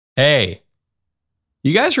Hey,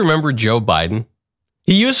 you guys remember Joe Biden?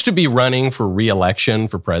 He used to be running for re-election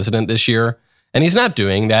for president this year, and he's not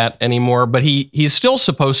doing that anymore, but he's still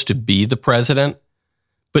supposed to be the president,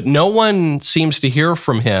 but no one seems to hear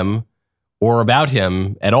from him or about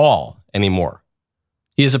him at all anymore.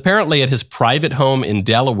 He is apparently at his private home in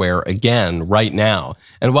Delaware again right now,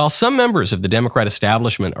 and while some members of the Democrat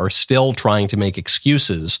establishment are still trying to make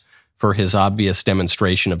excuses for his obvious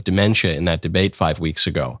demonstration of dementia in that debate 5 weeks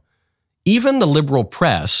ago, even the liberal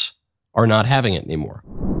press are not having it anymore.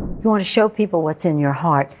 You want to show people what's in your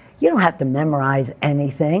heart. You don't have to memorize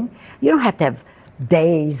anything. You don't have to have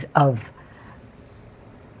days of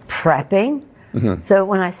prepping. Mm-hmm. So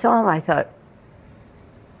when I saw him, I thought,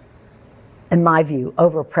 in my view,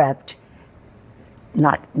 over-prepped,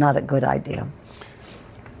 not a good idea.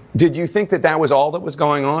 Did you think that was all that was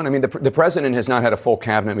going on? I mean, the president has not had a full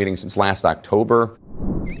cabinet meeting since last October.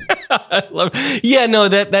 Yeah, no,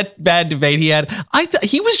 that bad debate he had,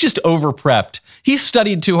 he was just over-prepped. He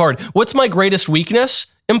studied too hard. What's my greatest weakness,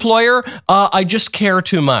 employer? I just care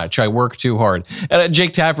too much. I work too hard. And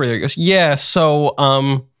Jake Tapper there goes, yeah, so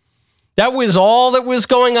that was all that was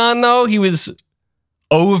going on, though? He was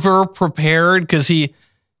over-prepared because he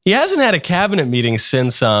hasn't had a cabinet meeting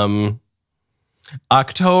since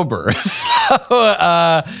October.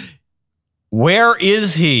 So where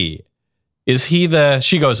is he? Is he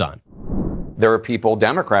she goes on. There are people,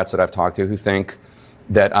 Democrats that I've talked to, who think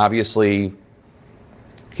that obviously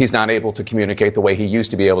he's not able to communicate the way he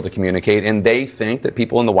used to be able to communicate. And they think that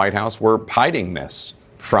people in the White House were hiding this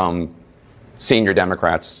from senior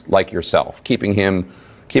Democrats like yourself, keeping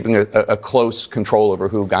a close control over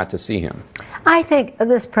who got to see him. I think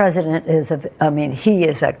this president he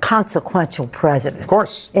is a consequential president. Of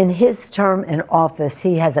course. In his term in office,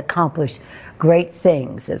 he has accomplished great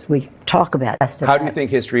things, as we talk about. How do you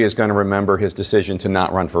think history is going to remember his decision to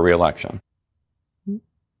not run for re-election?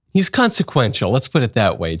 He's consequential. Let's put it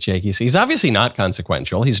that way, Jake. He's obviously not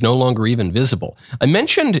consequential. He's no longer even visible. I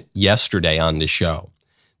mentioned yesterday on the show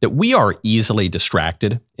that we are easily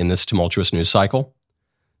distracted in this tumultuous news cycle.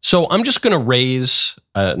 So I'm just going to raise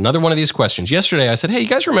another one of these questions. Yesterday, I said, hey, you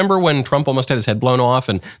guys remember when Trump almost had his head blown off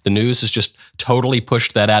and the news has just totally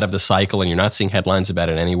pushed that out of the cycle and you're not seeing headlines about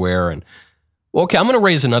it anywhere? And well, okay, I'm going to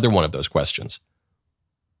raise another one of those questions.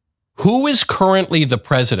 Who is currently the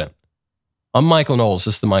president? I'm Michael Knowles.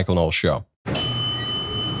 This is the Michael Knowles Show.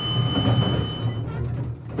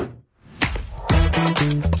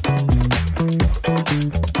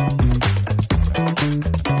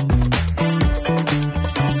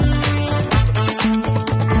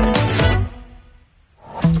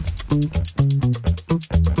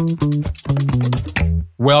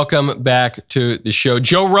 Welcome back to the show.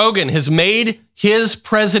 Joe Rogan has made his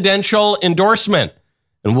presidential endorsement,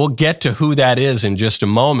 and we'll get to who that is in just a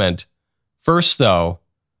moment. First, though,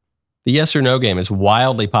 the yes or no game is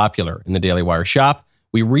wildly popular in the DailyWire shop.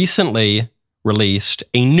 We recently released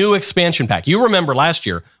a new expansion pack. You remember last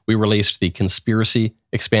year, we released the conspiracy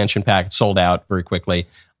expansion pack. It sold out very quickly.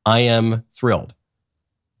 I am thrilled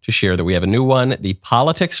to share that we have a new one, the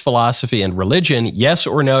Politics, Philosophy, and Religion Yes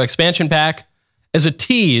or No expansion pack. As a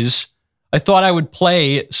tease, I thought I would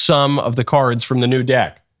play some of the cards from the new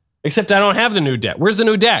deck. Except I don't have the new deck. Where's the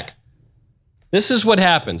new deck? This is what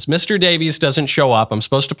happens. Mr. Davies doesn't show up. I'm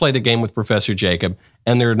supposed to play the game with Professor Jacob,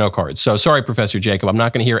 and there are no cards. So sorry, Professor Jacob. I'm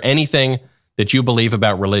not going to hear anything that you believe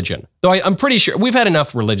about religion. Though I'm pretty sure we've had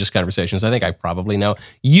enough religious conversations. I think I probably know.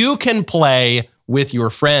 You can play with your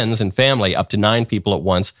friends and family, up to 9 people at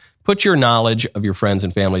once. Put your knowledge of your friends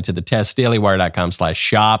and family to the test.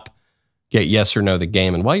 DailyWire.com/shop. Get yes or no the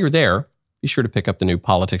game. And while you're there, be sure to pick up the new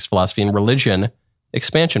Politics, Philosophy, and Religion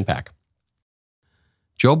expansion pack.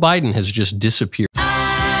 Joe Biden has just disappeared.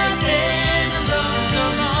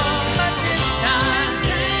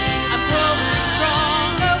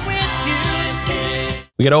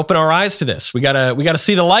 We got to open our eyes to this. We got to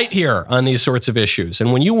see the light here on these sorts of issues.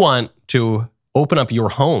 And when you want to open up your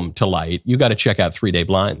home to light, you got to check out 3 Day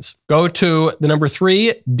Blinds. Go to the number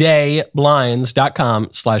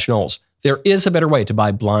 3dayblinds.com/Knowles. There is a better way to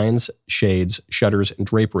buy blinds, shades, shutters, and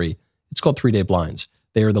drapery. It's called 3 Day Blinds.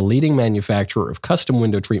 They are the leading manufacturer of custom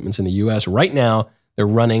window treatments in the U.S. Right now, they're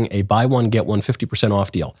running a buy one, get one 50%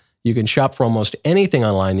 off deal. You can shop for almost anything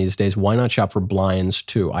online these days. Why not shop for blinds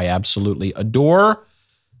too? I absolutely adore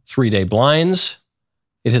 3 Day Blinds.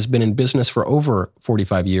 It has been in business for over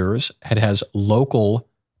 45 years. It has local,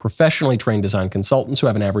 professionally trained design consultants who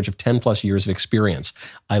have an average of 10 plus years of experience.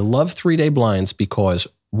 I love 3 Day Blinds because,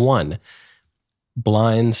 one,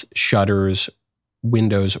 blinds, shutters,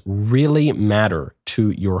 windows really matter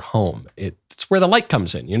to your home. It's where the light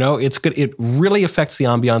comes in, it's good. It really affects the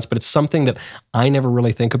ambiance, but it's something that I never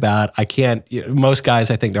really think about. Most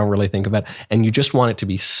guys I think don't really think about. And you just want it to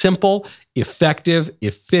be simple, effective,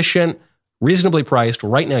 efficient, reasonably priced.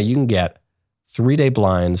 Right now you can get 3-day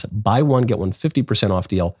blinds, buy one, get one 50% off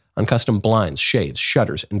deal on custom blinds, shades,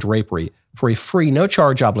 shutters, and drapery for a free,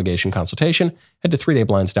 no-charge obligation consultation. Head to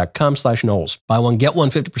 3dayblinds.com/Knowles. Buy one, get one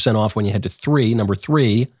 50% off when you head to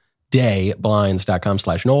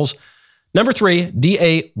 3dayblinds.com/Knowles. Number 3,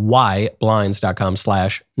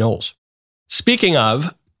 dayblinds.com/Knowles. Speaking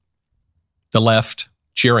of the left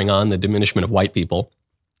cheering on the diminishment of white people,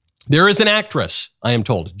 there is an actress, I am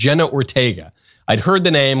told, Jenna Ortega. I'd heard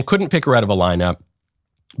the name, couldn't pick her out of a lineup,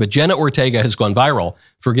 but Jenna Ortega has gone viral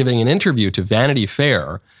for giving an interview to Vanity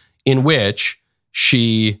Fair in which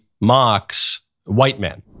she mocks white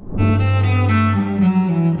men.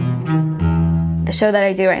 The show that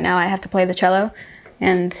I do right now, I have to play the cello,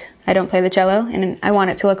 and I don't play the cello, and I want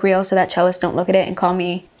it to look real so that cellists don't look at it and call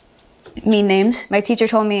me mean names. My teacher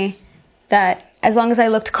told me that as long as I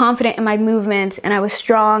looked confident in my movement and I was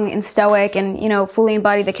strong and stoic and, fully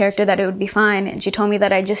embodied the character, that it would be fine. And she told me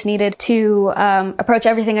that I just needed to approach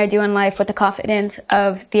everything I do in life with the confidence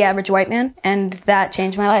of the average white man, and that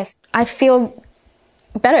changed my life. I feel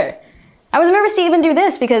better. I was nervous to even do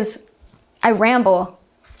this because I ramble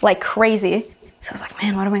like crazy. So I was like,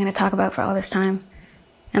 man, what am I going to talk about for all this time?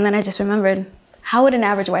 And then I just remembered, how would an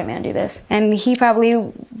average white man do this? And he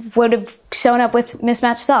probably would have shown up with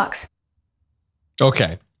mismatched socks.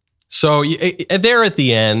 Okay. So there at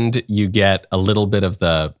the end, you get a little bit of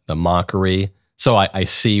the mockery. So I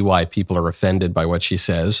see why people are offended by what she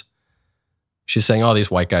says. She's saying, oh,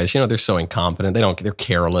 these white guys, they're so incompetent. They're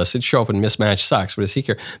careless. They'd show up in mismatched socks. What does he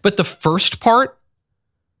care? But the first part,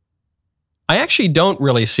 I actually don't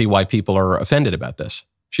really see why people are offended about this.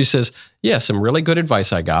 She says, yeah, some really good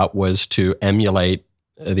advice I got was to emulate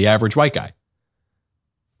the average white guy.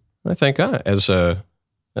 I think as a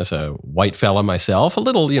white fella myself, a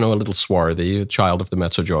little swarthy, a child of the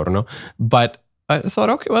Mezzogiorno. But I thought,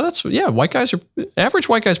 okay, well, average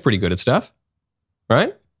white guys pretty good at stuff, right?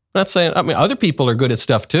 I'm not saying, other people are good at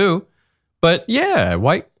stuff too, but yeah,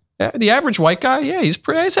 the average white guy, yeah, he's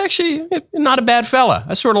actually not a bad fella.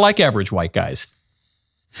 I sort of like average white guys.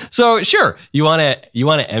 So sure, you want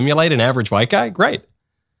to emulate an average white guy? Great.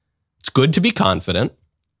 It's good to be confident.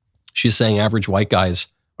 She's saying average white guys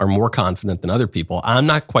are more confident than other people. I'm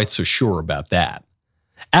not quite so sure about that.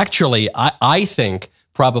 Actually, I think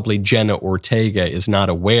probably Jenna Ortega is not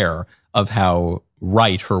aware of how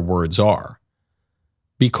right her words are.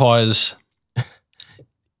 Because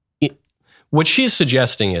what she's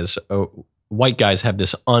suggesting is white guys have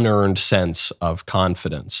this unearned sense of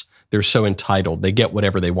confidence. They're so entitled. They get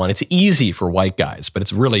whatever they want. It's easy for white guys, but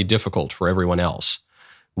it's really difficult for everyone else.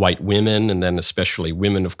 White women, and then especially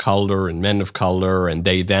women of color and men of color and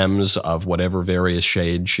they-thems of whatever various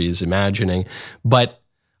shades she's imagining. But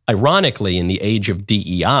ironically, in the age of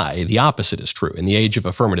DEI, the opposite is true. In the age of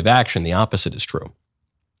affirmative action, the opposite is true.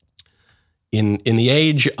 In the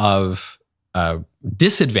age of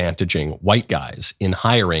disadvantaging white guys in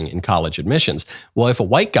hiring in college admissions, well, if a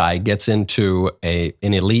white guy gets into an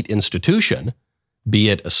elite institution, be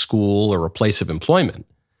it a school or a place of employment,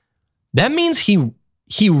 that means he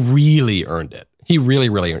really earned it. He really,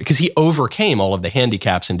 really earned it because he overcame all of the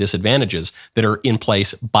handicaps and disadvantages that are in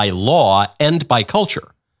place by law and by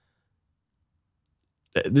culture.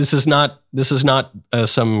 This is not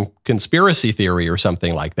some conspiracy theory or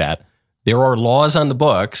something like that. There are laws on the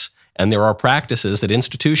books and there are practices that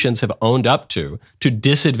institutions have owned up to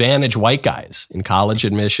disadvantage white guys in college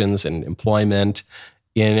admissions and employment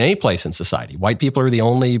in any place in society. White people are the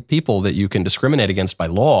only people that you can discriminate against by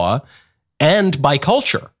law and by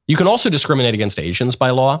culture. You can also discriminate against Asians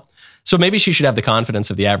by law. So maybe she should have the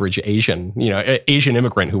confidence of the average Asian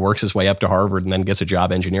immigrant who works his way up to Harvard and then gets a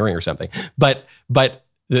job engineering or something. But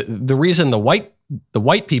the reason the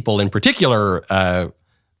white people in particular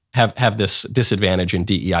have this disadvantage in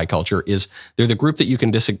DEI culture is they're the group that you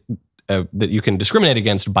can discriminate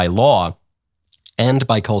against by law and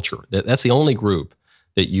by culture. That's the only group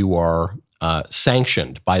that you are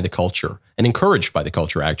sanctioned by the culture and encouraged by the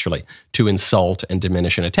culture, actually, to insult and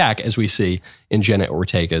diminish and attack, as we see in Jenna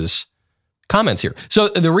Ortega's comments here. So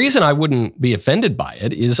the reason I wouldn't be offended by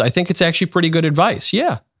it is I think it's actually pretty good advice.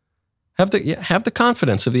 Yeah. Have the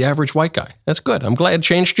confidence of the average white guy. That's good. I'm glad it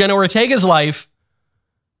changed Jenna Ortega's life.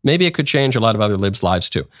 Maybe it could change a lot of other libs' lives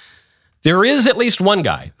too. There is at least one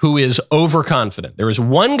guy who is overconfident. There is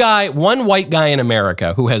one white guy in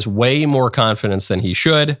America who has way more confidence than he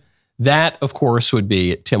should. That, of course, would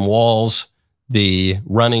be Tim Walz, the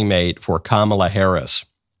running mate for Kamala Harris.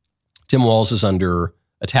 Tim Walz is under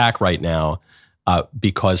attack right now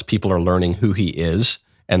because people are learning who he is,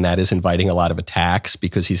 and that is inviting a lot of attacks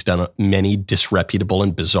because he's done many disreputable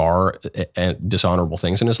and bizarre and dishonorable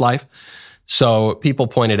things in his life. So people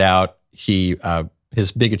pointed out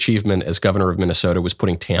his big achievement as governor of Minnesota was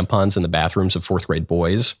putting tampons in the bathrooms of fourth grade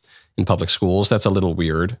boys in public schools. That's a little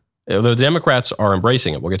weird. The Democrats are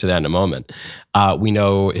embracing it. We'll get to that in a moment. We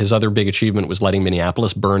know his other big achievement was letting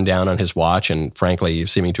Minneapolis burn down on his watch and, frankly,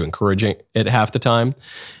 seeming to encourage it half the time.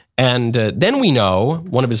 And then we know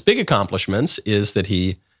one of his big accomplishments is that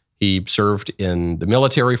he served in the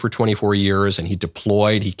military for 24 years and he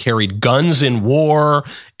deployed. He carried guns in war,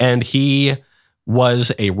 and he's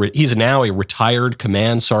now a retired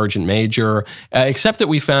command sergeant major, except that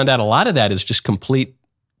we found out a lot of that is just complete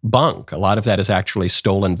bunk. A lot of that is actually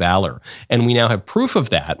stolen valor. And we now have proof of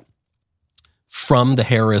that from the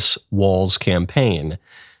Harris-Walz campaign.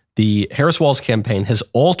 The Harris-Walz campaign has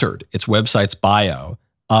altered its website's bio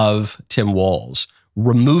of Tim Walz,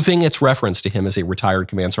 removing its reference to him as a retired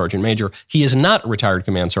command sergeant major. He is not a retired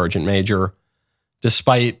command sergeant major,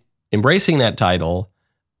 despite embracing that title.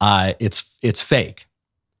 It's fake.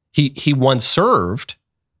 He once served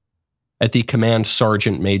at the command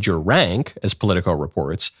sergeant major rank, as Politico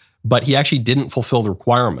reports, but he actually didn't fulfill the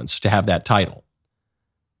requirements to have that title.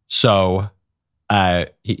 So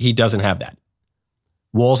he doesn't have that.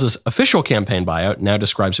 Walz's official campaign bio now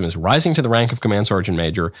describes him as rising to the rank of command sergeant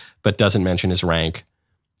major, but doesn't mention his rank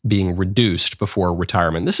being reduced before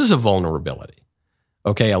retirement. This is a vulnerability.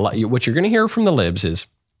 Okay, what you're going to hear from the libs is,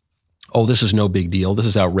 oh, this is no big deal. This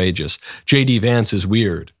is outrageous. J.D. Vance is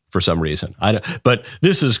weird for some reason. But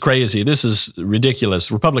this is crazy. This is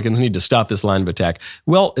ridiculous. Republicans need to stop this line of attack.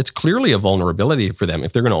 Well, it's clearly a vulnerability for them.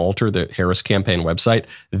 If they're going to alter the Harris campaign website,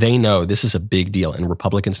 they know this is a big deal, and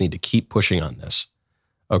Republicans need to keep pushing on this.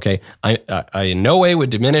 Okay, I in no way would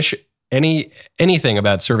diminish anything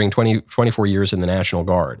about serving 24 years in the National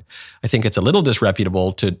Guard. I think it's a little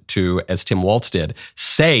disreputable to, as Tim Walz did,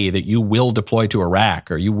 say that you will deploy to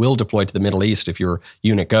Iraq or you will deploy to the Middle East if your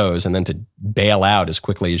unit goes, and then to bail out as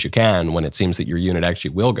quickly as you can when it seems that your unit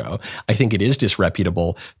actually will go. I think it is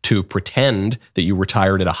disreputable to pretend that you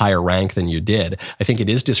retired at a higher rank than you did. I think it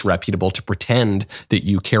is disreputable to pretend that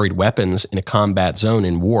you carried weapons in a combat zone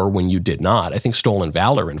in war when you did not. I think stolen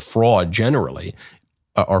valor and fraud generally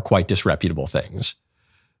are quite disreputable things.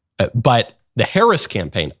 But the Harris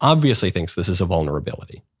campaign obviously thinks this is a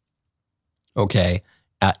vulnerability. Okay.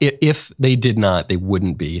 If they did not, they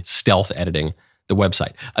wouldn't be stealth editing the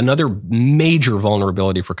website. Another major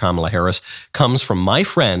vulnerability for Kamala Harris comes from my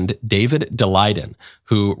friend, David Daleiden,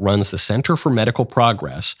 who runs the Center for Medical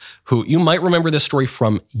Progress, who you might remember this story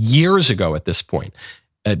from years ago at this point.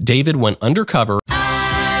 David went undercover.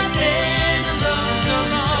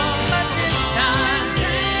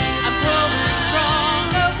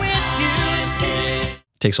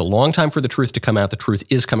 Takes a long time for the truth to come out. The truth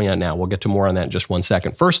is coming out now. We'll get to more on that in just 1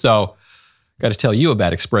 second. First, though, got to tell you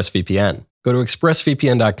about ExpressVPN. Go to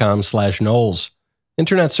expressvpn.com/Knowles.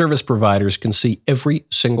 Internet service providers can see every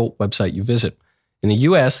single website you visit. In the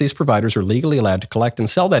U.S., these providers are legally allowed to collect and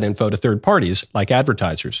sell that info to third parties, like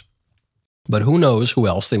advertisers. But who knows who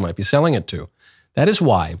else they might be selling it to? That is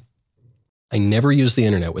why I never use the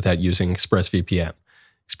internet without using ExpressVPN.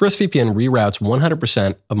 ExpressVPN reroutes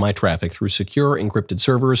 100% of my traffic through secure encrypted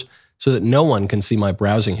servers so that no one can see my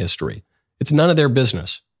browsing history. It's none of their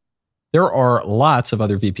business. There are lots of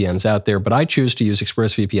other VPNs out there, but I choose to use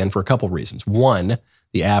ExpressVPN for a couple reasons. One,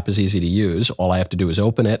 the app is easy to use. All I have to do is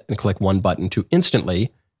open it and click one button to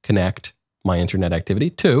instantly connect my internet activity.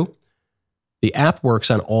 Two, the app works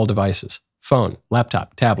on all devices. Phone,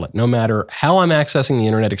 laptop, tablet. No matter how I'm accessing the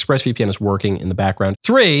internet, ExpressVPN is working in the background.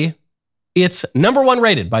 Three, it's #1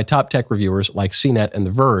 rated by top tech reviewers like CNET and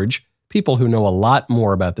The Verge, people who know a lot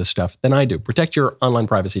more about this stuff than I do. Protect your online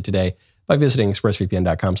privacy today by visiting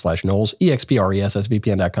expressvpn.com/Knowles,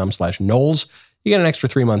 expressvpn.com/Knowles. You get an extra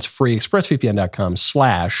 3 months free,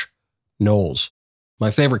 expressvpn.com/Knowles. My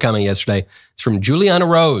favorite comment yesterday is from Juliana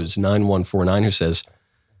Rose, 9149, who says,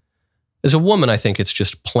 as a woman, I think it's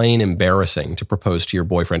just plain embarrassing to propose to your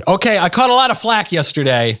boyfriend. Okay, I caught a lot of flack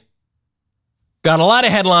yesterday. Got a lot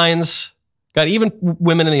of headlines. Got even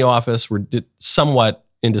women in the office were somewhat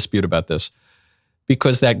in dispute about this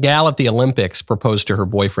because that gal at the Olympics proposed to her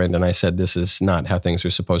boyfriend, and I said, this is not how things are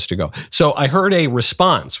supposed to go. So I heard a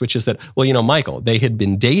response, which is that, well, you know, Michael, they had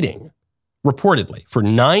been dating, reportedly, for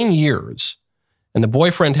 9 years, and the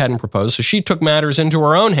boyfriend hadn't proposed, so she took matters into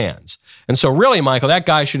her own hands. And so really, Michael, that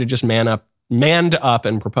guy should have just manned up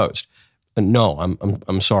and proposed. And no,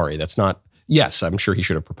 I'm sorry, that's not... Yes, I'm sure he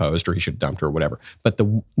should have proposed or he should have dumped her or whatever. But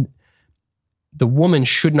the woman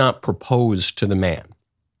should not propose to the man,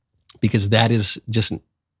 because that is just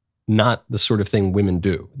not the sort of thing women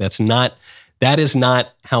do. That is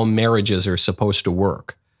not how marriages are supposed to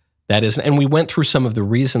work. And we went through some of the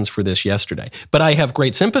reasons for this yesterday. But I have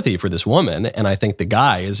great sympathy for this woman, and I think the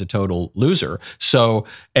guy is a total loser. So,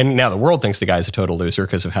 and now the world thinks the guy is a total loser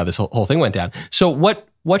because of how this whole thing went down. So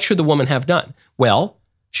what should the woman have done? Well,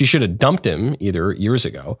 she should have dumped him either years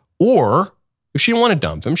ago, or if she didn't want to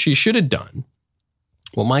dump him, she should have done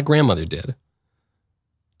what my grandmother did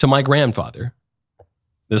to my grandfather.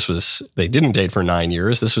 They didn't date for 9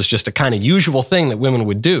 years. This was just a kind of usual thing that women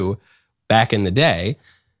would do back in the day.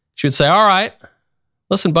 She would say, all right,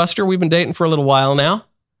 listen, Buster, we've been dating for a little while now.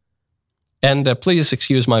 And please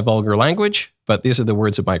excuse my vulgar language, but these are the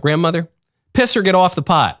words of my grandmother. Piss or get off the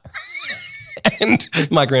pot. And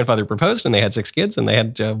my grandfather proposed, and they had 6 kids, and they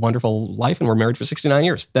had a wonderful life, and were married for 69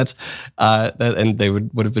 years. And they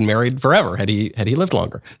would have been married forever had he lived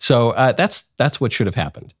longer. So that's what should have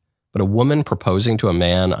happened. But a woman proposing to a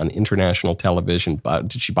man on international television,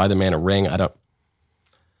 did she buy the man a ring?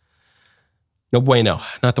 No bueno,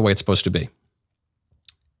 not the way it's supposed to be.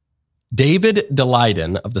 David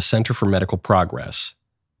Daleiden of the Center for Medical Progress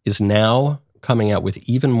is now coming out with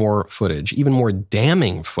even more footage, even more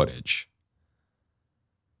damning footage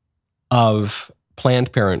of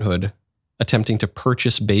Planned Parenthood attempting to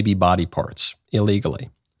purchase baby body parts illegally.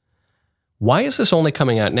 Why is this only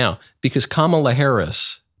coming out now? Because Kamala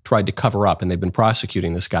Harris tried to cover up, and they've been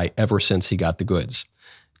prosecuting this guy ever since he got the goods.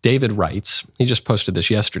 David writes, he just posted this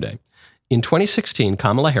yesterday. In 2016,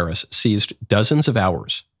 Kamala Harris seized dozens of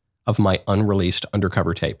hours of my unreleased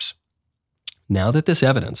undercover tapes. Now that this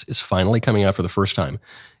evidence is finally coming out for the first time,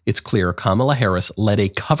 it's clear Kamala Harris led a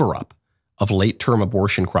cover-up of late-term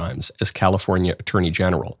abortion crimes as California Attorney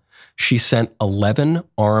General. She sent 11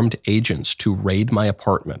 armed agents to raid my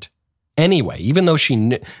apartment. Anyway, even though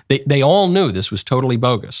they all knew this was totally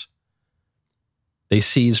bogus, they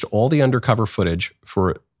seized all the undercover footage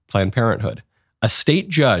for Planned Parenthood. A state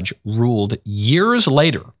judge ruled years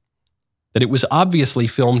later that it was obviously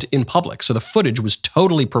filmed in public, so the footage was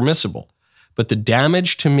totally permissible. But the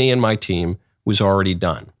damage to me and my team was already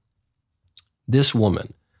done. This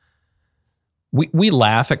woman, we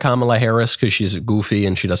laugh at Kamala Harris because she's goofy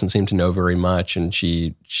and she doesn't seem to know very much, and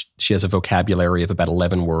she has a vocabulary of about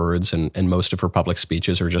 11 words, and most of her public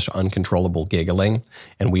speeches are just uncontrollable giggling,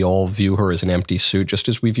 and we all view her as an empty suit, just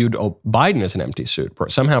as we viewed Biden as an empty suit.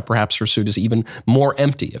 Somehow, perhaps her suit is even more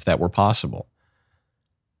empty, if that were possible.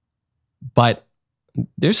 But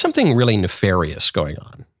there's something really nefarious going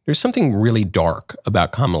on. There's something really dark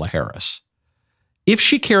about Kamala Harris. If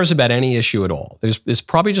she cares about any issue at all, there's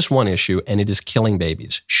probably just one issue, and it is killing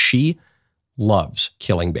babies. She loves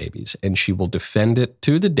killing babies, and she will defend it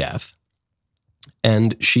to the death.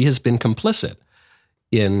 And she has been complicit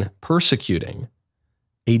in persecuting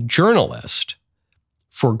a journalist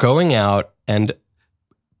for going out and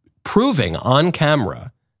proving on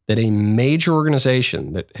camera that a major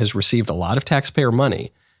organization that has received a lot of taxpayer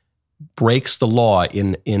money breaks the law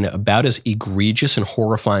in about as egregious and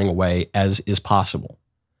horrifying a way as is possible.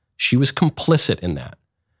 She was complicit in that.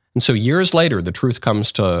 And so years later, the truth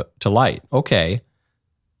comes to light. Okay,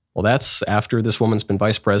 well, that's after this woman's been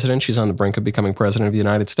vice president. She's on the brink of becoming president of the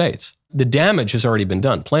United States. The damage has already been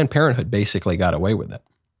done. Planned Parenthood basically got away with it.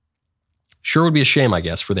 Sure would be a shame, I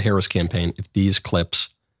guess, for the Harris campaign if these clips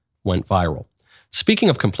went viral. Speaking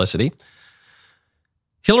of complicity,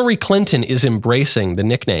 Hillary Clinton is embracing the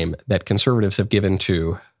nickname that conservatives have given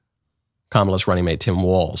to Kamala's running mate, Tim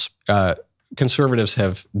Walz. Conservatives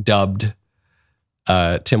have dubbed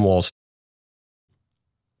Tim Walz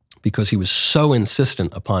because he was so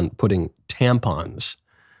insistent upon putting tampons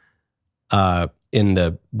in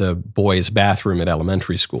the boys' bathroom at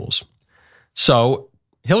elementary schools. So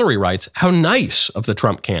Hillary writes, how nice of the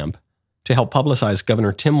Trump camp to help publicize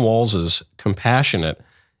Governor Tim Walz's compassionate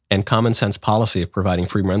and common sense policy of providing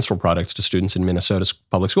free menstrual products to students in Minnesota's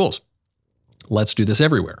public schools. Let's do this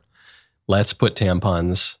everywhere. Let's put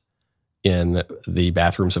tampons in the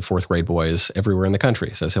bathrooms of 4th grade boys everywhere in the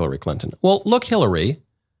country, says Hillary Clinton. Well, look, Hillary,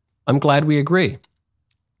 I'm glad we agree.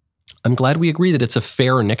 I'm glad we agree that it's a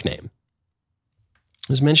fair nickname.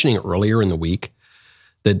 I was mentioning earlier in the week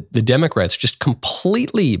that the Democrats just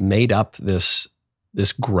completely made up this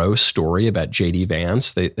gross story about J.D.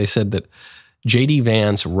 Vance. They said that J.D.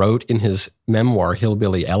 Vance wrote in his memoir,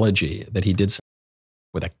 Hillbilly Elegy, that he did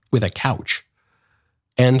something with a couch.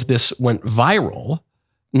 And this went viral,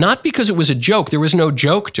 not because it was a joke. There was no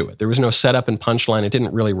joke to it. There was no setup and punchline. It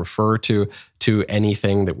didn't really refer to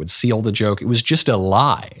anything that would seal the joke. It was just a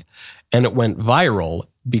lie. And it went viral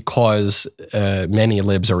because many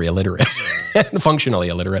libs are illiterate, functionally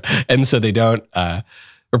illiterate. And so they don't,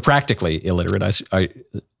 or practically illiterate, I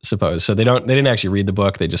suppose. So they didn't actually read the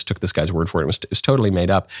book. They just took this guy's word for it. It was totally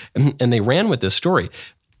made up. And they ran with this story.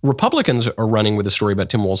 Republicans are running with a story about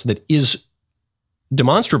Tim Walz that is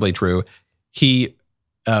demonstrably true. He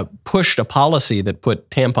pushed a policy that put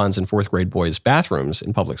tampons in fourth grade boys' bathrooms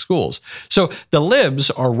in public schools. So the libs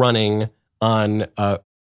are running on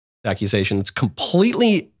accusation that's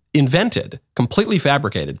completely invented, completely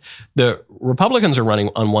fabricated. The Republicans are running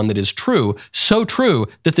on one that is true, so true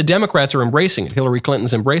that the Democrats are embracing it. Hillary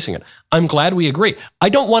Clinton's embracing it. I'm glad we agree. I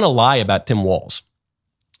don't want to lie about Tim Walz.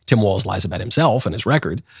 Tim Walz lies about himself and his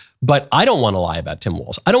record, but I don't want to lie about Tim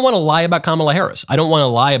Walz. I don't want to lie about Kamala Harris. I don't want to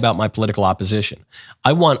lie about my political opposition.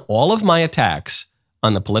 I want all of my attacks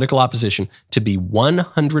on the political opposition to be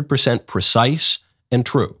 100% precise and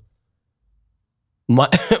true.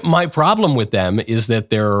 My problem with them is that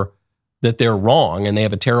they're wrong and they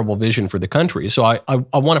have a terrible vision for the country. So I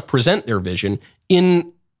want to present their vision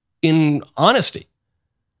in honesty.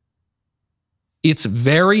 It's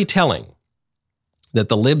very telling that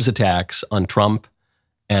the libs' attacks on Trump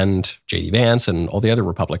and J.D. Vance and all the other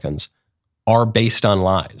Republicans are based on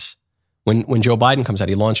lies. When Joe Biden comes out,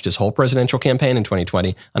 he launched his whole presidential campaign in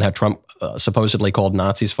 2020 on how Trump supposedly called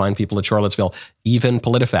Nazis fine people at Charlottesville. Even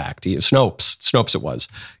PolitiFact, Snopes it was,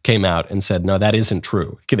 came out and said, no, that isn't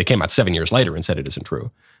true. They came out 7 years later and said it isn't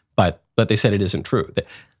true. But they said it isn't true.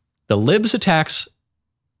 The libs' attacks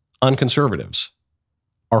on conservatives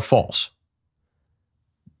are false.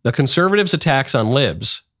 The conservatives' attacks on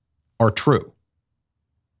libs are true.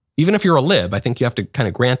 Even if you're a lib, I think you have to kind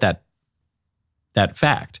of grant that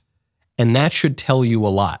fact. And that should tell you a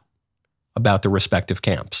lot about the respective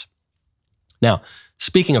camps. Now,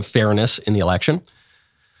 speaking of fairness in the election,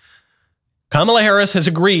 Kamala Harris has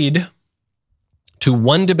agreed to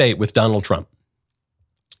one debate with Donald Trump.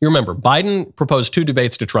 You remember, Biden proposed 2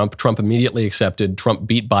 debates to Trump. Trump immediately accepted. Trump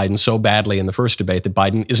beat Biden so badly in the first debate that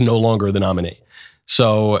Biden is no longer the nominee.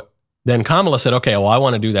 So then Kamala said, okay, well, I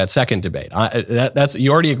want to do that second debate.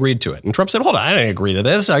 You already agreed to it. And Trump said, hold on, I didn't agree to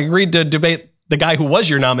this. I agreed to debate the guy who was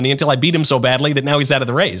your nominee until I beat him so badly that now he's out of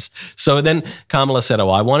the race. So then Kamala said, oh,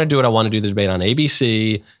 I want to do it. I want to do the debate on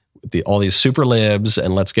ABC, all these super libs,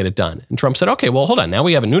 and let's get it done. And Trump said, okay, well, hold on. Now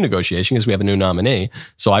we have a new negotiation because we have a new nominee.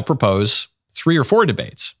 So I propose 3 or 4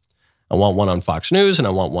 debates. I want one on Fox News, and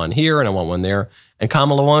I want one here, and I want one there. And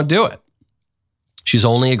Kamala won't do it. She's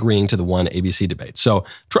only agreeing to the one ABC debate. So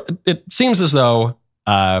it seems as though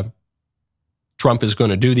Trump is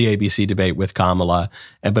going to do the ABC debate with Kamala,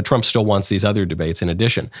 but Trump still wants these other debates in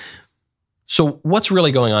addition. So what's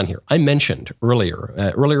really going on here? I mentioned earlier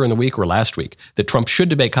in the week or last week that Trump should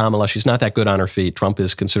debate Kamala. She's not that good on her feet. Trump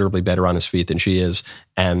is considerably better on his feet than she is.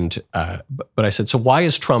 And but I said, so why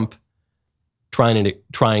is Trump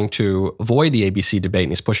trying to avoid the ABC debate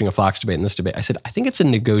and he's pushing a Fox debate in this debate? I said, I think it's a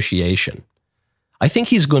negotiation. I think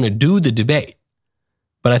he's going to do the debate,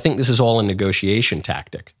 but I think this is all a negotiation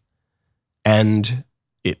tactic. And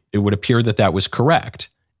it would appear that was correct.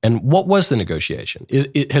 And what was the negotiation?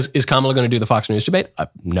 Is Kamala going to do the Fox News debate?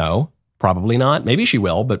 No, probably not. Maybe she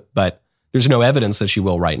will, but there's no evidence that she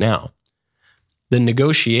will right now. The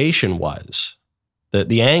negotiation was,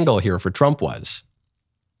 the angle here for Trump was,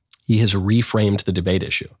 he has reframed the debate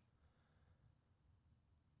issue.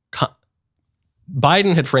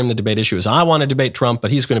 Biden had framed the debate issue as, I want to debate Trump,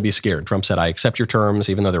 but he's going to be scared. Trump said, I accept your terms.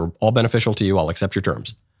 Even though they're all beneficial to you, I'll accept your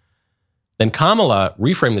terms. Then Kamala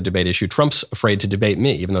reframed the debate issue. Trump's afraid to debate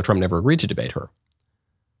me, even though Trump never agreed to debate her.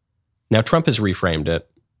 Now Trump has reframed it.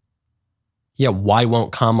 Yeah, why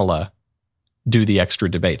won't Kamala do the extra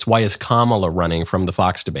debates? Why is Kamala running from the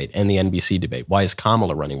Fox debate and the NBC debate? Why is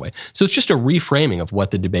Kamala running away? So it's just a reframing of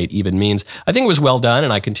what the debate even means. I think it was well done,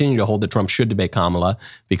 and I continue to hold that Trump should debate Kamala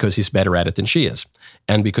because he's better at it than she is,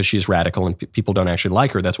 and because she's radical and people don't actually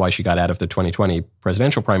like her. That's why she got out of the 2020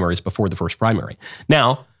 presidential primaries before the first primary.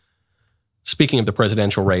 Now, speaking of the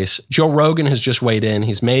presidential race, Joe Rogan has just weighed in.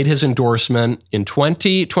 He's made his endorsement in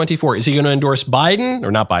 2024. Is he going to endorse Biden? Or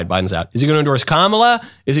not Biden, Biden's out. Is he going to endorse Kamala?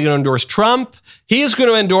 Is he going to endorse Trump? He is going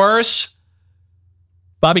to endorse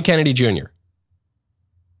Bobby Kennedy Jr.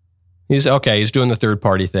 He's doing the third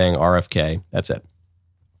party thing, RFK. That's it.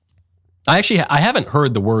 I haven't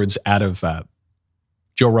heard the words out of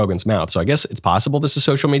Joe Rogan's mouth, so I guess it's possible this is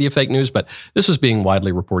social media fake news, but this was being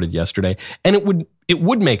widely reported yesterday, and it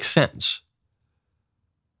would make sense.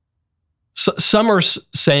 So, some are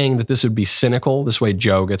saying that this would be cynical. This way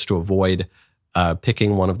Joe gets to avoid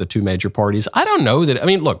picking one of the 2 major parties. I don't know that. I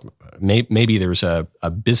mean, look, maybe there's a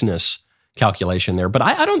business calculation there. But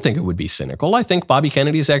I don't think it would be cynical. I think Bobby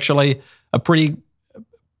Kennedy is actually a pretty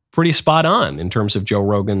spot on in terms of Joe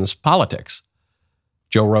Rogan's politics.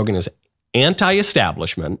 Joe Rogan is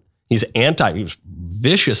anti-establishment. He was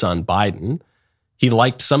vicious on Biden. He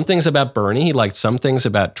liked some things about Bernie. He liked some things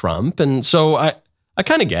about Trump. And so I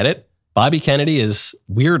kind of get it. Bobby Kennedy is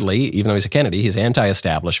weirdly, even though he's a Kennedy, he's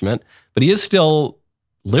anti-establishment, but he is still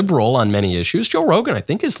liberal on many issues. Joe Rogan, I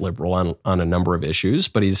think, is liberal on a number of issues,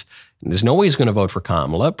 but there's no way he's going to vote for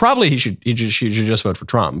Kamala. Probably he should just vote for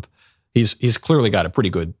Trump. He's clearly got a pretty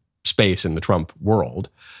good space in the Trump world.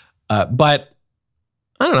 But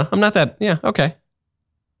I don't know. I'm not that, yeah, okay.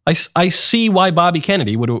 I see why Bobby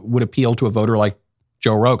Kennedy would appeal to a voter like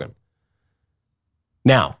Joe Rogan.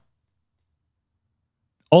 Now,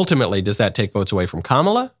 ultimately, does that take votes away from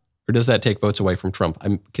Kamala or does that take votes away from Trump?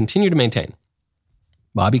 I continue to maintain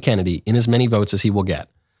Bobby Kennedy, in as many votes as he will get,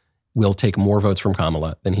 will take more votes from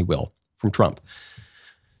Kamala than he will from Trump.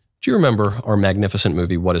 Do you remember our magnificent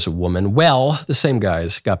movie, What is a Woman? Well, the same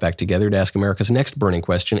guys got back together to ask America's next burning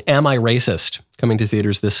question, am I racist? Coming to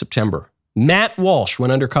theaters this September. Matt Walsh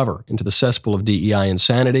went undercover into the cesspool of DEI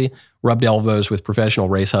insanity, rubbed elbows with professional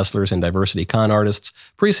race hustlers and diversity con artists.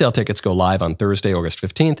 Pre-sale tickets go live on Thursday, August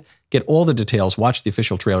 15th. Get all the details. Watch the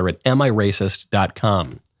official trailer at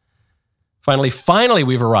amiracist.com. Finally,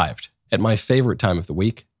 we've arrived at my favorite time of the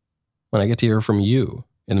week when I get to hear from you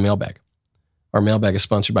in the mailbag. Our mailbag is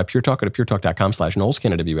sponsored by Pure Talk. Go to puretalk.com/Knowles,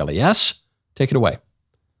 Canada, WLES. Take it away.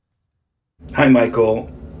 Hi, Michael.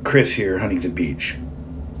 Chris here, Huntington Beach.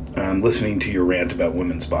 I'm listening to your rant about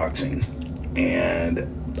women's boxing,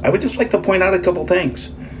 and I would just like to point out a couple things.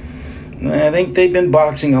 I think they've been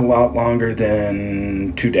boxing a lot longer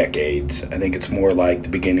than 2 decades. I think it's more like the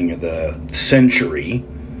beginning of the century.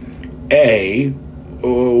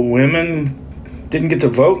 Women didn't get to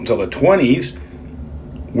vote until the 20s.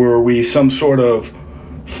 Were we some sort of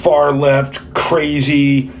far-left,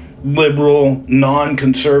 crazy, liberal,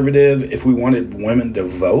 non-conservative if we wanted women to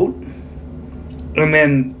vote? And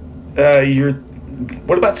then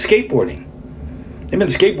what about skateboarding? They've been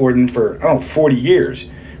skateboarding for, 40 years,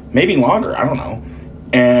 maybe longer, I don't know.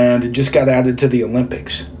 And it just got added to the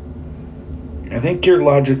Olympics. I think your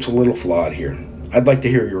logic's a little flawed here. I'd like to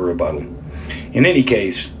hear your rebuttal. In any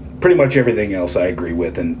case, pretty much everything else I agree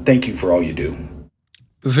with, and thank you for all you do.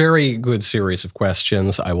 Very good series of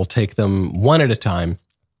questions. I will take them one at a time.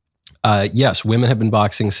 Yes, women have been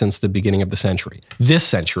boxing since the beginning of the century. This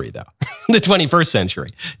century, though, the 21st century,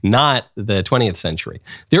 not the 20th century.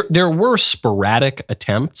 There were sporadic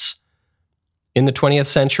attempts in the 20th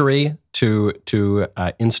century to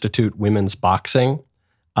institute women's boxing,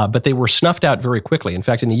 but they were snuffed out very quickly. In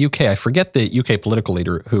fact, in the UK, I forget the UK political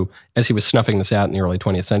leader who, as he was snuffing this out in the early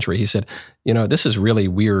 20th century, he said, this is really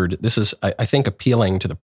weird. This is, I think, appealing to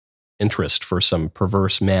the interest for some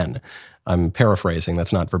perverse men. I'm paraphrasing,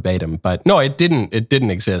 that's not verbatim, but no, it didn't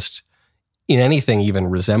exist in anything even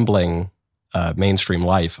resembling mainstream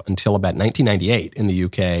life until about 1998 in the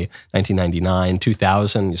UK, 1999,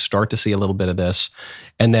 2000, you start to see a little bit of this.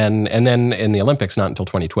 And then in the Olympics, not until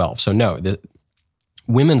 2012. So no, the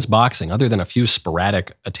women's boxing, other than a few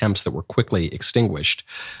sporadic attempts that were quickly extinguished,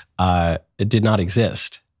 it did not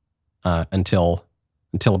exist until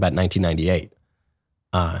about 1998.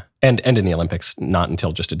 And in the Olympics, not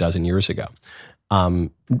until just a dozen years ago.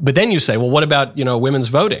 But then you say, well, what about, women's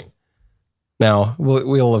voting? Now,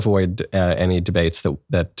 we'll avoid any debates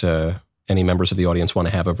that any members of the audience want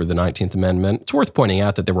to have over the 19th Amendment. It's worth pointing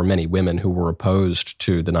out that there were many women who were opposed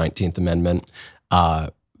to the 19th Amendment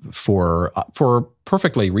for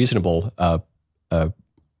perfectly reasonable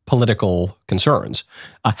political concerns.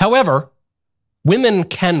 However, women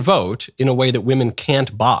can vote in a way that women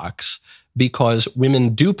can't box because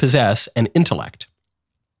women do possess an intellect.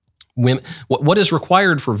 What is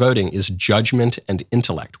required for voting is judgment and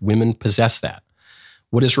intellect. Women possess that.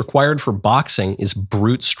 What is required for boxing is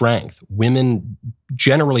brute strength. Women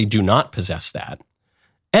generally do not possess that.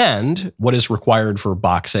 And what is required for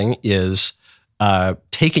boxing is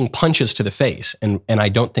taking punches to the face. And I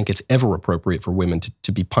don't think it's ever appropriate for women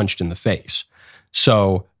to be punched in the face.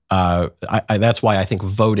 So that's why I think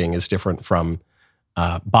voting is different from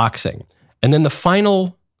boxing. And then the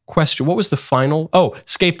final question, what was the final? Oh,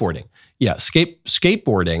 skateboarding. Yeah,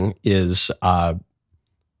 skateboarding is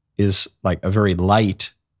like a very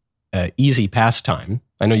light, easy pastime.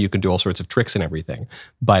 I know you can do all sorts of tricks and everything,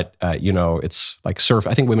 but it's like surf.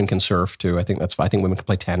 I think women can surf too. I think women can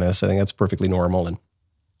play tennis. I think that's perfectly normal. And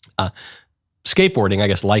skateboarding, I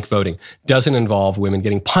guess, like voting, doesn't involve women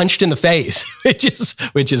getting punched in the face,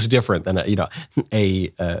 which is different than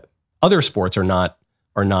other sports are not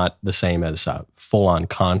are not the same as full-on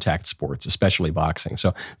contact sports, especially boxing.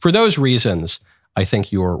 So for those reasons, I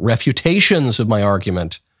think your refutations of my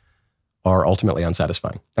argument are ultimately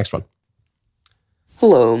unsatisfying. Next one.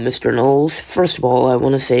 Hello, Mr. Knowles. First of all, I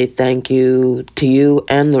want to say thank you to you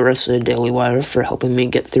and the rest of the DailyWire for helping me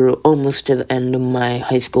get through almost to the end of my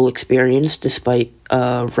high school experience, despite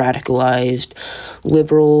a radicalized,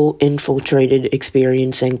 liberal, infiltrated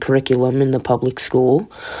experience and curriculum in the public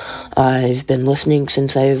school. I've been listening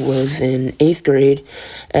since I was in 8th grade,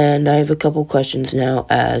 and I have a couple questions now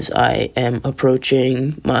as I am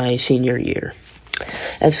approaching my senior year.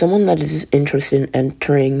 As someone that is interested in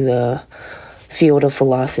entering the field of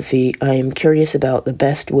philosophy, I am curious about the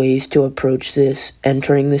best ways to approach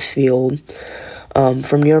entering this field.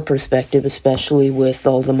 From your perspective, especially with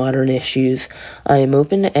all the modern issues, I am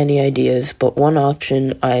open to any ideas, but one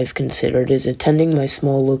option I've considered is attending my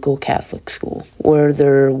small local Catholic school, where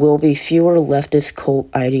there will be fewer leftist cult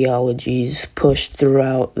ideologies pushed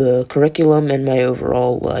throughout the curriculum and my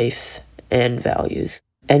overall life and values.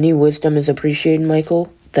 Any wisdom is appreciated, Michael.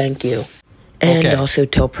 Thank you. And also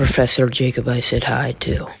tell Professor Jacob I said hi,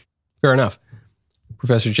 too. Fair enough.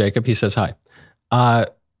 Professor Jacob, he says hi.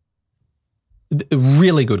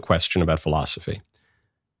 Really good question about philosophy.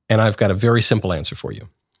 And I've got a very simple answer for you.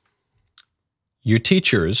 Your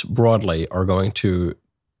teachers, broadly, are going to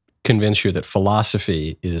convince you that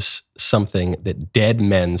philosophy is something that dead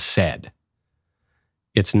men said.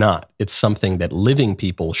 It's not. It's something that living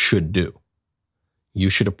people should do.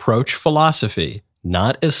 You should approach philosophy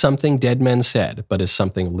not as something dead men said, but as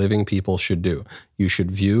something living people should do. You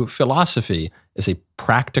should view philosophy as a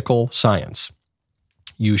practical science.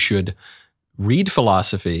 You should read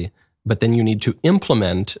philosophy, but then you need to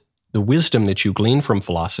implement the wisdom that you glean from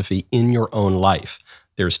philosophy in your own life.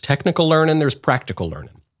 There's technical learning, there's practical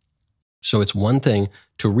learning. So it's one thing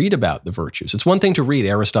to read about the virtues. It's one thing to read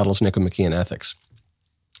Aristotle's Nicomachean Ethics.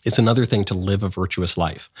 It's another thing to live a virtuous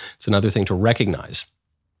life. It's another thing to recognize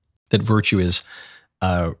that virtue is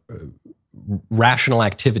rational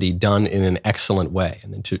activity done in an excellent way,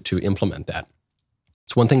 and then to implement that.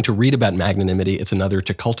 It's one thing to read about magnanimity. It's another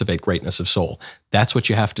to cultivate greatness of soul. That's what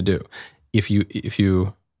you have to do. If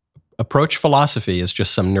you approach philosophy as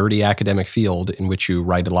just some nerdy academic field in which you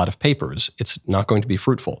write a lot of papers, it's not going to be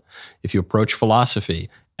fruitful. If you approach philosophy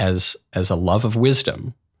as a love of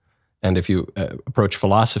wisdom, and if you approach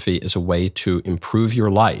philosophy as a way to improve your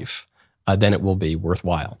life, then it will be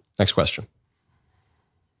worthwhile. Next question.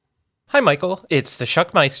 Hi, Michael. It's the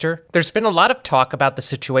Shuckmeister. There's been a lot of talk about the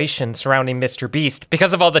situation surrounding Mr. Beast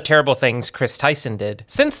because of all the terrible things Chris Tyson did.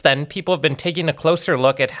 Since then, people have been taking a closer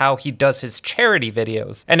look at how he does his charity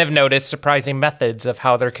videos and have noticed surprising methods of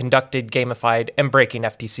how they're conducted, gamified, and breaking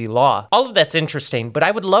FTC law. All of that's interesting, but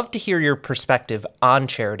I would love to hear your perspective on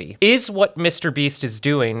charity. Is what Mr. Beast is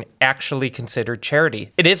doing actually considered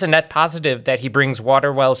charity? It is a net positive that he brings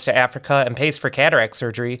water wells to Africa and pays for cataract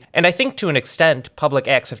surgery, and I think to an extent, public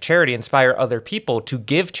acts of charity inspire other people to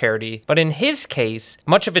give charity, but in his case,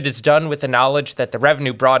 much of it is done with the knowledge that the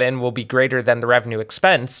revenue brought in will be greater than the revenue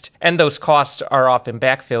expensed, and those costs are often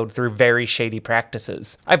backfilled through very shady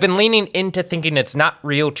practices. I've been leaning into thinking it's not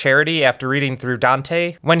real charity after reading through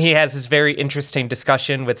Dante, when he has his very interesting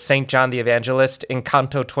discussion with St. John the Evangelist in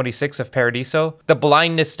Canto 26 of Paradiso. The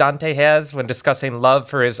blindness Dante has when discussing love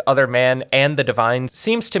for his other man and the divine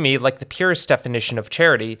seems to me like the purest definition of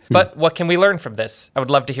charity, but what can we learn from this? I would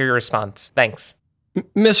love to hear your response. Thanks.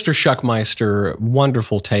 Mr. Shuckmeister,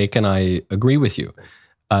 wonderful take, and I agree with you.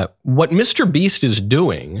 What Mr. Beast is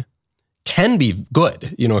doing can be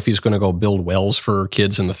good. You know, if he's going to go build wells for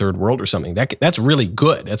kids in the third world or something, that's really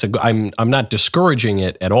good. I'm not discouraging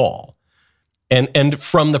it at all. And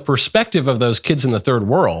from the perspective of those kids in the third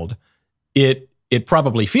world, it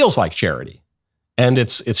probably feels like charity. And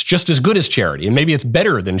it's just as good as charity. And maybe it's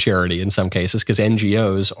better than charity in some cases because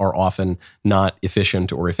NGOs are often not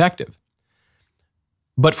efficient or effective.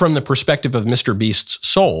 But from the perspective of Mr. Beast's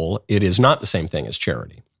soul, it is not the same thing as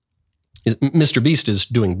charity. Mr. Beast is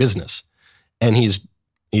doing business. And he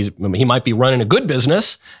might be running a good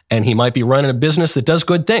business, and he might be running a business that does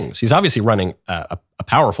good things. He's obviously running a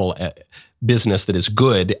powerful business that is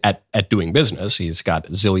good at doing business. He's got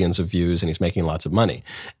zillions of views, and he's making lots of money.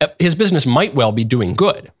 His business might well be doing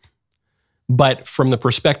good. But from the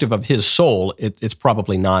perspective of his soul, it's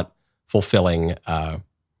probably not fulfilling.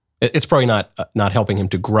 It's probably not helping him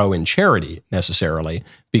to grow in charity necessarily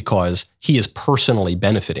because he is personally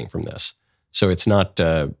benefiting from this. So it's not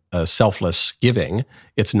a selfless giving.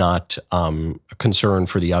 It's not a concern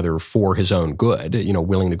for the other for his own good,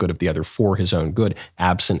 willing the good of the other for his own good,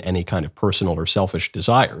 absent any kind of personal or selfish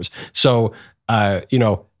desires. So,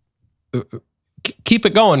 keep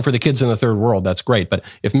it going for the kids in the third world. That's great. But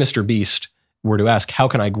if Mr. Beast were to ask, how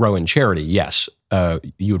can I grow in charity? Yes,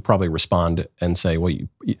 you would probably respond and say, well,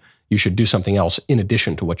 you should do something else in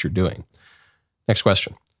addition to what you're doing. Next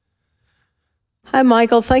question. Hi,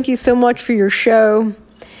 Michael. Thank you so much for your show.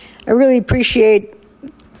 I really appreciate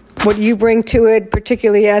what you bring to it,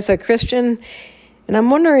 particularly as a Christian. And I'm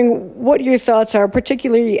wondering what your thoughts are,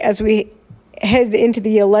 particularly as we head into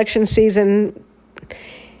the election season,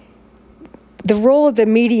 the role of the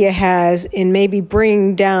media has in maybe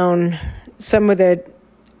bringing down some of the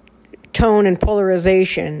tone and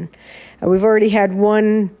polarization. We've already had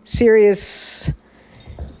one serious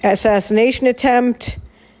assassination attempt,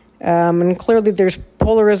 and clearly there's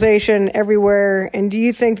polarization everywhere. And do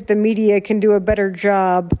you think that the media can do a better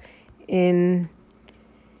job in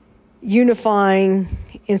unifying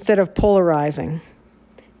instead of polarizing?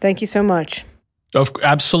 Thank you so much.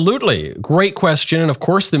 Absolutely. Great question. And of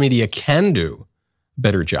course, the media can do a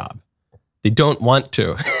better job. They don't want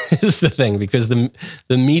to, is the thing, because the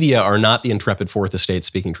media are not the intrepid fourth estate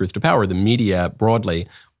speaking truth to power. The media, broadly,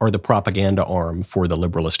 are the propaganda arm for the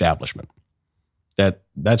liberal establishment.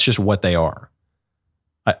 That's just what they are.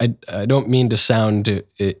 I don't mean to sound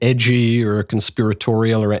edgy or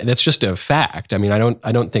conspiratorial, or that's just a fact. I mean,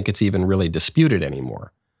 I don't think it's even really disputed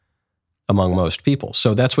anymore among most people.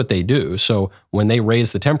 So that's what they do. So when they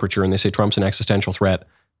raise the temperature and they say Trump's an existential threat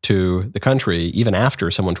to the country, even after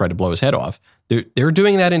someone tried to blow his head off, they're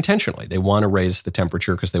doing that intentionally. They want to raise the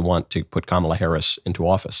temperature because they want to put Kamala Harris into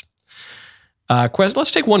office.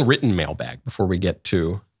 Let's take one written mailbag before we get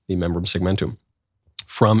to the membrum segmentum.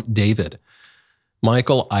 From David.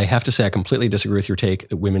 Michael, I have to say I completely disagree with your take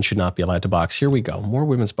that women should not be allowed to box. Here we go. More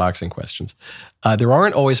women's boxing questions. There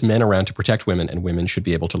aren't always men around to protect women, and women should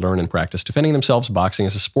be able to learn and practice defending themselves. Boxing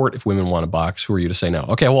is a sport. If women want to box, who are you to say no?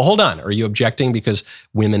 Okay, well, hold on. Are you objecting because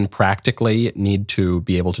women practically need to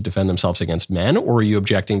be able to defend themselves against men, or are you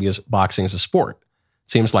objecting because boxing is a sport?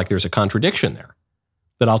 It seems like there's a contradiction there,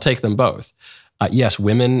 but I'll take them both. Yes,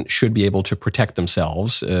 women should be able to protect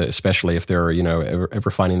themselves, especially if they're, ever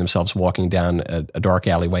finding themselves walking down a dark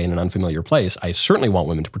alleyway in an unfamiliar place. I certainly want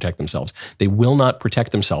women to protect themselves. They will not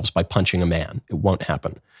protect themselves by punching a man. It won't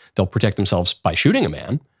happen. They'll protect themselves by shooting a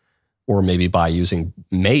man, or maybe by using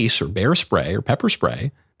mace or bear spray or pepper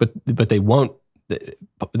spray, but they won't.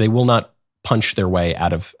 They will not punch their way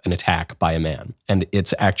out of an attack by a man. And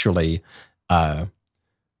it's actually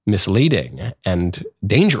misleading and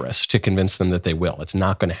dangerous to convince them that they will. It's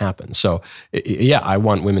not going to happen. So, yeah, I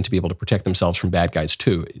want women to be able to protect themselves from bad guys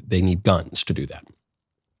too. They need guns to do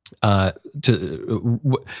that.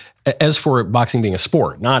 As for boxing being a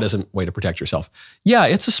sport, not as a way to protect yourself, yeah,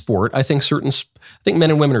 it's a sport. I think men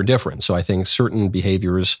and women are different. So I think certain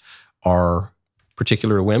behaviors are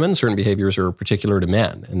particular to women, certain behaviors are particular to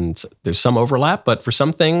men. And there's some overlap, but for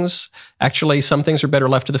some things are better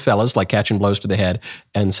left to the fellas, like catching blows to the head,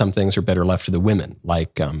 and some things are better left to the women,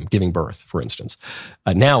 like giving birth, for instance.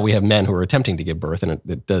 Now we have men who are attempting to give birth, and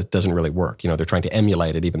it doesn't really work. They're trying to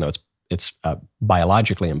emulate it, even though it's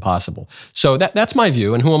biologically impossible. So that's my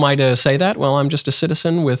view. And who am I to say that? Well, I'm just a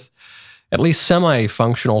citizen with at least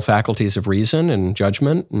semi-functional faculties of reason and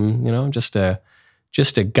judgment, and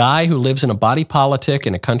just a guy who lives in a body politic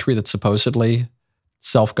in a country that's supposedly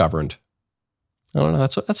self-governed. I don't know.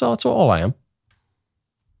 That's all I am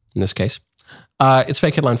in this case. It's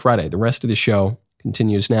Fake Headline Friday. The rest of the show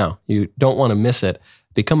continues now. You don't want to miss it.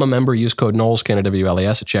 Become a member. Use code Knowles,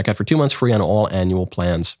 KNWLES at checkout for 2 months free on all annual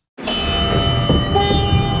plans.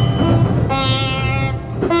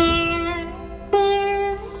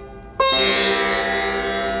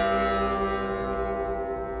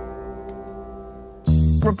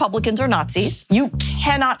 Republicans are Nazis. You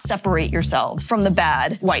cannot separate yourselves from the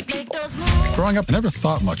bad white people. Growing up, I never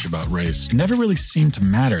thought much about race. It never really seemed to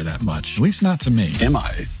matter that much, at least not to me. Am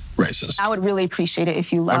I racist? I would really appreciate it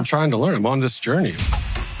if you left. I'm trying to learn. I'm on this journey.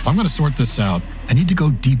 If I'm going to sort this out, I need to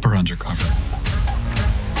go deeper undercover.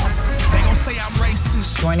 They gonna say I'm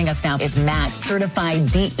racist. Joining us now is Matt, certified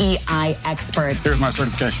DEI expert. Here's my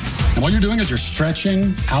certification. And what you're doing is you're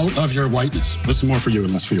stretching out of your whiteness. This is more for you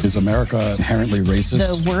and less for you. Is America inherently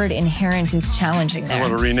racist? The word inherent is challenging there. I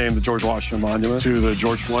want to rename the George Washington Monument to the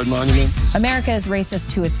George Floyd Monument. America is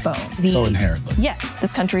racist to its bones. So inherently. Yeah,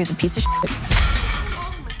 this country is a piece of shit.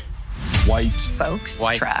 White. Folks.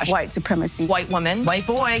 White. Trash. White supremacy. White woman. White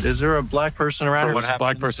boy. Is there a black person around here? What's a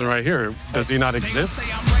black person right here? Does he not exist?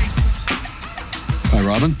 Hi,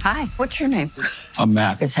 Robin. Hi. What's your name? I'm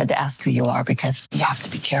Matt. I just had to ask who you are because you have to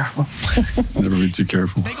be careful. Never be too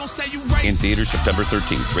careful. They gonna say you racist. In theaters September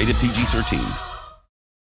 13th, rated PG-13.